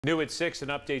New at 6, an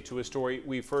update to a story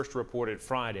we first reported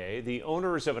Friday. The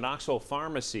owners of a Knoxville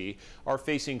pharmacy are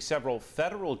facing several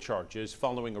federal charges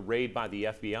following a raid by the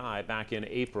FBI back in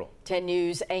April. 10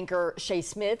 News anchor Shay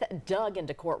Smith dug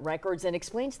into court records and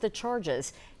explains the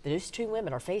charges those two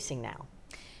women are facing now.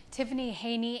 Tiffany,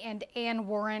 Haney, and Ann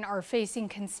Warren are facing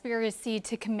conspiracy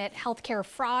to commit healthcare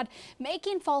fraud,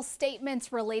 making false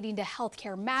statements relating to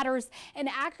healthcare matters, and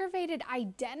aggravated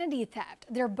identity theft.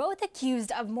 They're both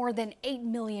accused of more than $8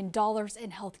 million in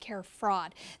healthcare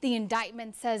fraud. The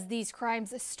indictment says these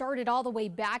crimes started all the way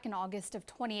back in August of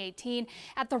 2018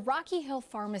 at the Rocky Hill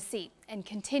Pharmacy and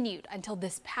continued until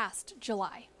this past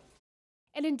July.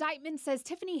 An indictment says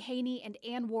Tiffany, Haney, and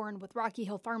Ann Warren with Rocky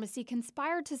Hill Pharmacy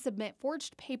conspired to submit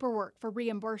forged paperwork for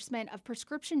reimbursement of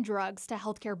prescription drugs to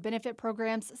healthcare benefit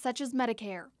programs such as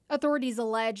Medicare. Authorities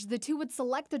allege the two would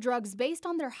select the drugs based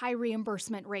on their high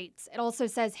reimbursement rates. It also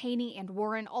says Haney and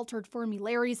Warren altered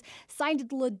formularies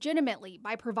signed legitimately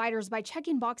by providers by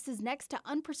checking boxes next to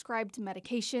unprescribed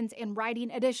medications and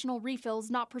writing additional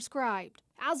refills not prescribed.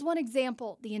 As one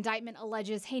example, the indictment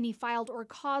alleges Haney filed or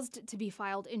caused to be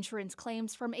filed insurance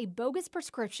claims from a bogus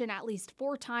prescription at least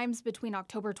 4 times between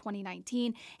October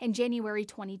 2019 and January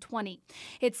 2020.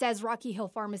 It says Rocky Hill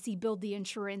Pharmacy billed the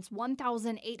insurance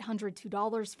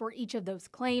 $1,802 for each of those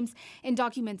claims, and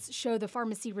documents show the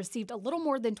pharmacy received a little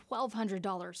more than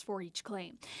 $1,200 for each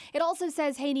claim. It also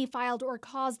says Haney filed or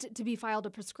caused to be filed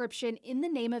a prescription in the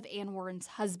name of Ann Warren's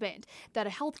husband that a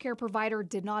healthcare provider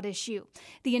did not issue.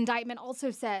 The indictment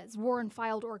also says Warren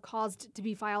filed or caused to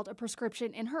be filed a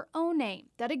prescription in her own name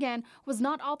that, again, was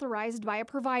not authorized by a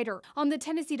provider. On the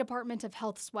Tennessee Department of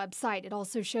Health's website, it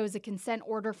also shows a consent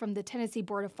order from the Tennessee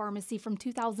Board of Pharmacy from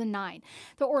 2009.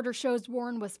 The order shows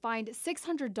Warren was fined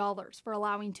 $600 for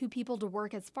allowing 2 people to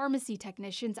work as pharmacy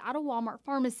technicians at a Walmart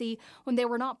pharmacy when they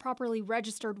were not properly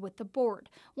registered with the board,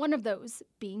 one of those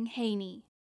being Haney.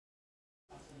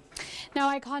 Now,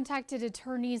 I contacted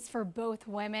attorneys for both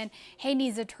women.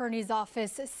 Haney's attorney's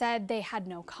office said they had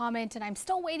no comment, and I'm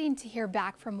still waiting to hear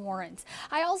back from Warren's.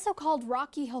 I also called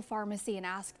Rocky Hill Pharmacy and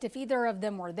asked if either of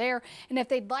them were there and if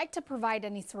they'd like to provide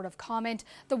any sort of comment.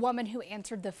 The woman who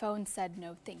answered the phone said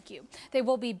no, thank you. They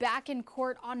will be back in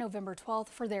court on November 12th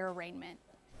for their arraignment.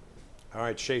 All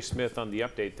right, Shay Smith on the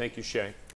update. Thank you, Shay.